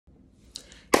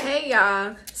Hey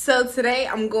y'all, so today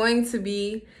I'm going to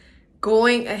be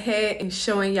going ahead and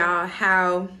showing y'all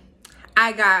how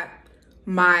I got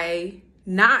my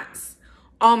knots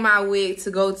on my wig to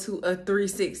go to a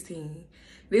 316.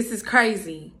 This is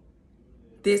crazy.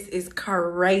 This is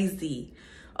crazy.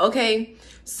 Okay,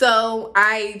 so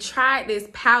I tried this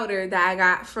powder that I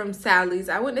got from Sally's.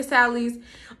 I went to Sally's.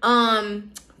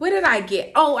 What did I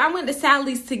get? Oh, I went to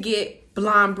Sally's to get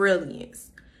Blonde Brilliance.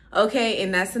 Okay,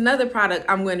 and that's another product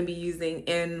I'm going to be using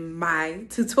in my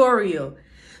tutorial.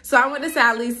 So I went to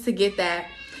Sally's to get that,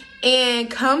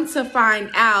 and come to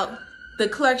find out, the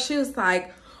clerk, she was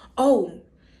like, oh,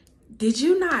 did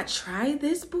you not try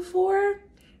this before?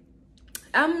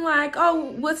 I'm like,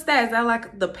 oh, what's that? Is that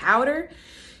like the powder?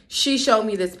 She showed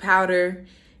me this powder.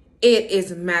 It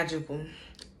is magical.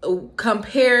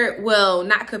 Compared, well,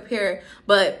 not compared,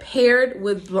 but paired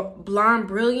with Blonde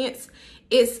Brilliance,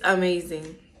 it's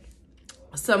amazing.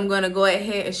 So I'm going to go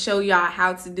ahead and show y'all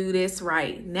how to do this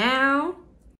right now.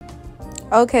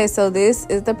 Okay, so this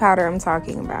is the powder I'm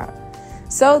talking about.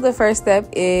 So the first step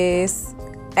is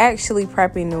actually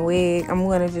prepping the wig. I'm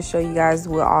going to just show you guys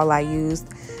what all I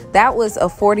used. That was a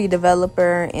 40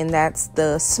 developer, and that's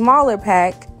the smaller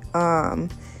pack of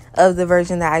the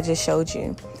version that I just showed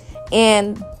you.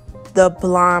 And the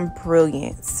Blonde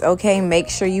Brilliance. Okay, make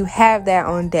sure you have that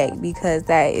on deck, because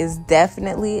that is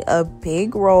definitely a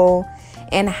big role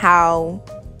in how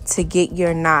to get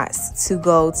your knots to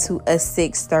go to a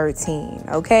 613.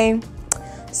 Okay,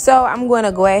 so I'm going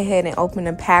to go ahead and open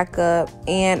the pack up,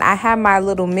 and I have my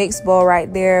little mix bowl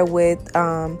right there with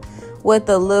a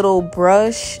little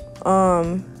brush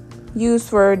used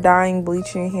for dyeing,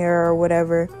 bleaching hair, or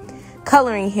whatever,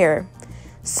 coloring hair.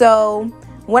 So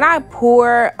when I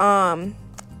pour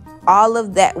all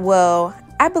of that, well,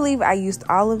 I believe I used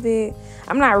all of it.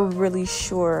 I'm not really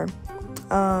sure.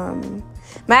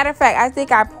 Matter of fact, I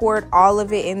think I poured all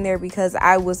of it in there because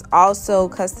I was also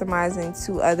customizing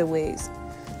 2 other wigs.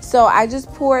 So I just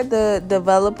poured the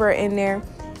developer in there,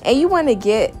 and you want to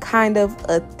get kind of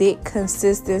a thick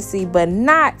consistency, but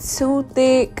not too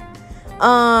thick,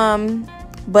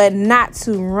 but not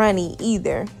too runny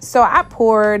either. So I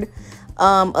poured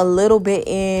a little bit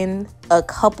in a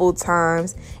couple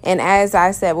times, and as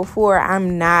I said before,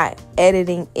 I'm not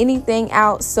editing anything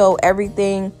out, so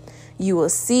everything you will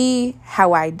see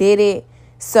how I did it.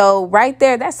 So right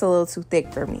there, that's a little too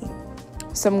thick for me,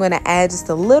 so I'm going to add just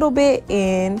a little bit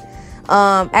in.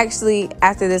 Actually,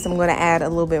 after this, I'm going to add a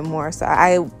little bit more, so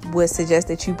I would suggest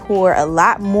that you pour a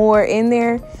lot more in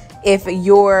there if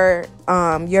your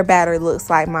batter looks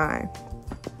like mine.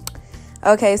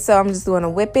 Okay, so I'm just going to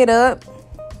whip it up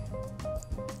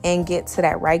and get to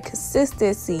that right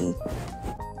consistency.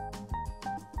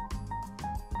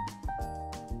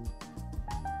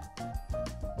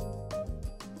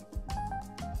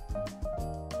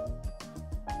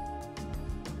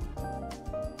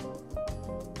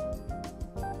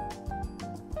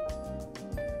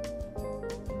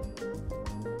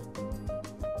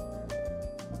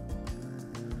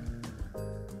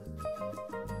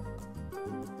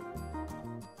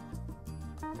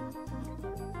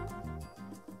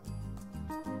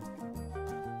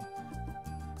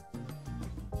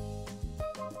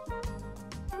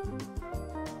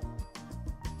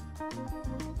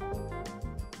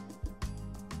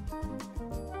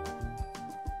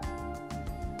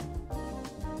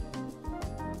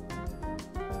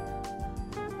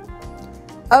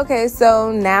 Okay,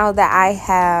 so now that I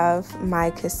have my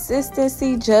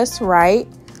consistency just right,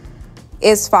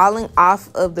 it's falling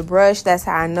off of the brush. That's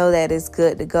how I know that it's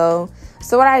good to go.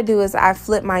 So what I do is I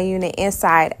flip my unit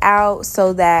inside out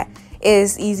so that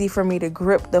it's easy for me to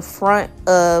grip the front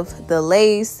of the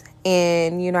lace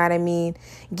and, you know what I mean,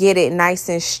 get it nice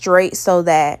and straight so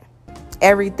that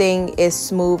everything is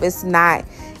smooth. It's not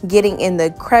getting in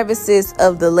the crevices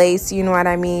of the lace, you know what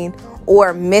I mean,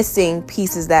 or missing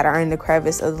pieces that are in the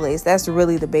crevice of the lace. That's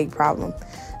really the big problem.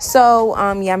 So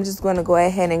yeah, I'm just going to go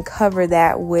ahead and cover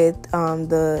that with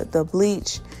the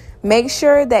bleach. Make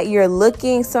sure that you're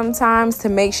looking sometimes to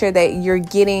make sure that you're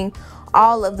getting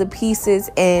all of the pieces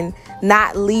and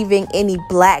not leaving any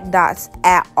black dots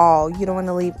at all. You don't want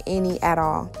to leave any at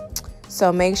all.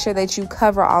 So make sure that you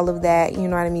cover all of that, you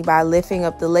know what I mean, by lifting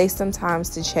up the lace sometimes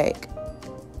to check.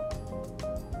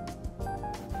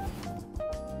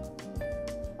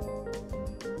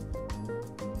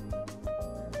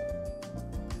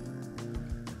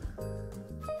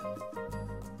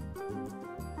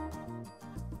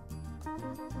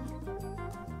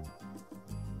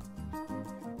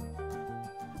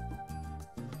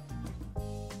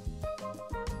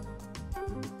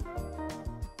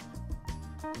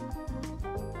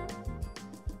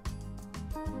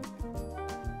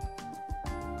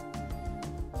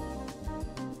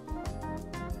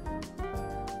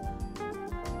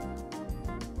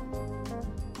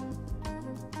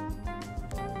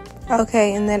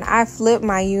 Okay, and then I flip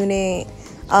my unit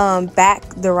back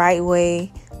the right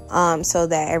way so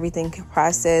that everything can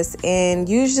process. And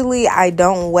usually I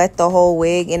don't wet the whole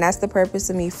wig, and that's the purpose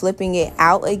of me flipping it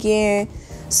out again,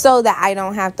 so that I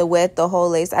don't have to wet the whole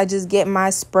lace. I just get my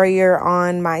sprayer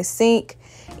on my sink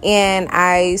and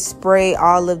I spray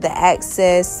all of the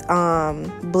excess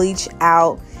bleach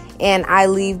out, and I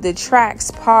leave the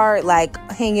tracks part like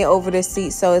hanging over the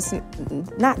seat, so it's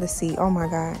not the seat, oh my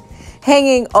god,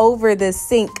 hanging over the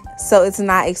sink so it's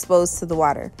not exposed to the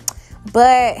water.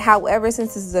 But however,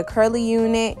 since this is a curly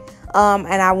unit and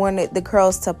I wanted the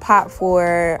curls to pop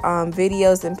for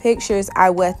videos and pictures,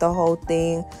 I wet the whole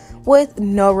thing with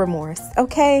no remorse.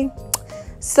 Okay,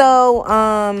 so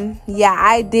yeah,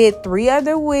 I did 3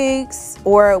 other wigs,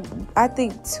 or I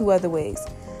think 2 other wigs,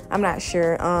 I'm not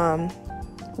sure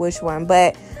which one,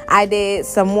 but I did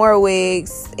some more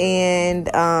wigs, and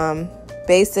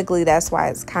basically that's why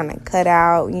it's kind of cut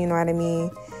out, you know what I mean?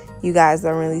 You guys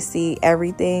don't really see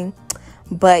everything.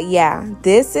 But yeah,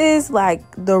 this is like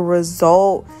the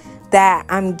result that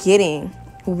I'm getting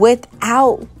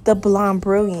without the blonde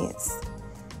brilliance.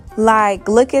 Like,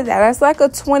 look at that. That's like a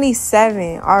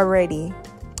 27 already.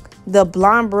 The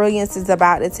blonde brilliance is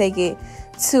about to take it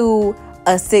to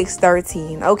a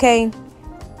 613, okay?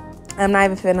 I'm not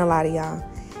even finna lie to y'all.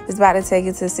 It's about to take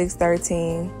it to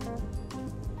 613.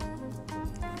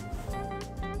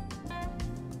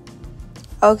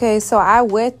 Okay, so I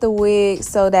wet the wig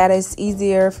so that it's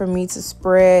easier for me to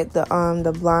spread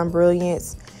the blonde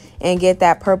brilliance and get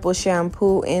that purple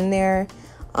shampoo in there.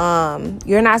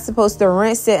 You're not supposed to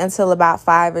rinse it until about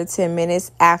 5 or 10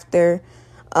 minutes after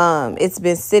it's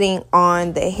been sitting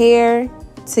on the hair,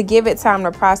 to give it time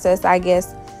to process, I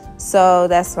guess. So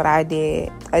that's what I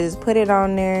did. I just put it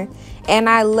on there and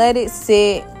I let it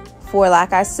sit for,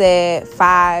 like I said,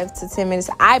 5 to 10 minutes.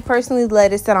 I personally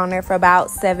let it sit on there for about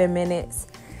 7 minutes.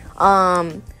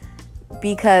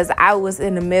 Because I was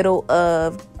in the middle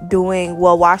of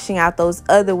washing out those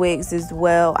other wigs as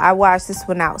well. I washed this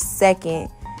one out second.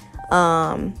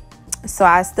 So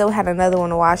I still had another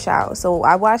one to wash out. So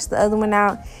I washed the other one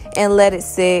out and let it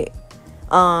sit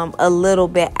a little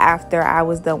bit after I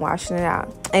was done washing it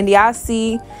out. And y'all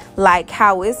see like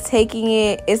how it's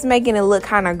making it look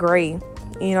kind of gray.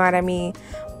 You know what I mean?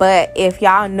 But if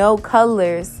y'all know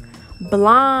colors,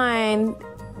 blonde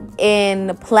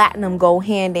and platinum go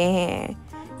hand in hand.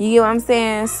 You get what I'm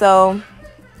saying? So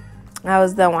I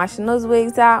was done washing those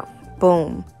wigs out.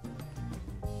 Boom.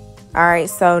 All right,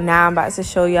 so now I'm about to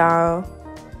show y'all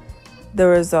the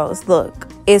results. Look,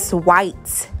 it's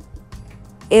white.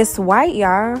 It's white,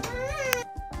 y'all.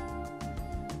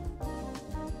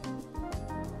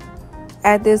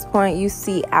 At this point, you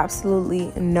see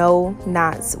absolutely no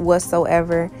knots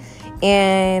whatsoever.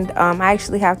 And I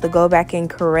actually have to go back and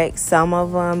correct some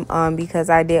of them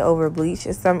because I did over bleach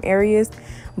in some areas.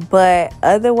 But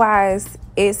otherwise,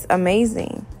 it's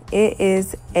amazing. It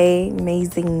is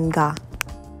amazing.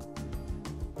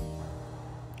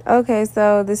 Okay,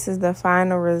 so this is the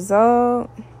final result.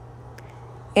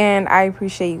 And I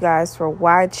appreciate you guys for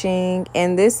watching.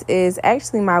 And this is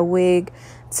actually my wig,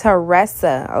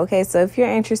 Teressa. Okay, so if you're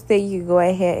interested, you can go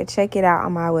ahead and check it out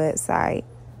on my website.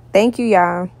 Thank you,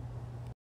 y'all.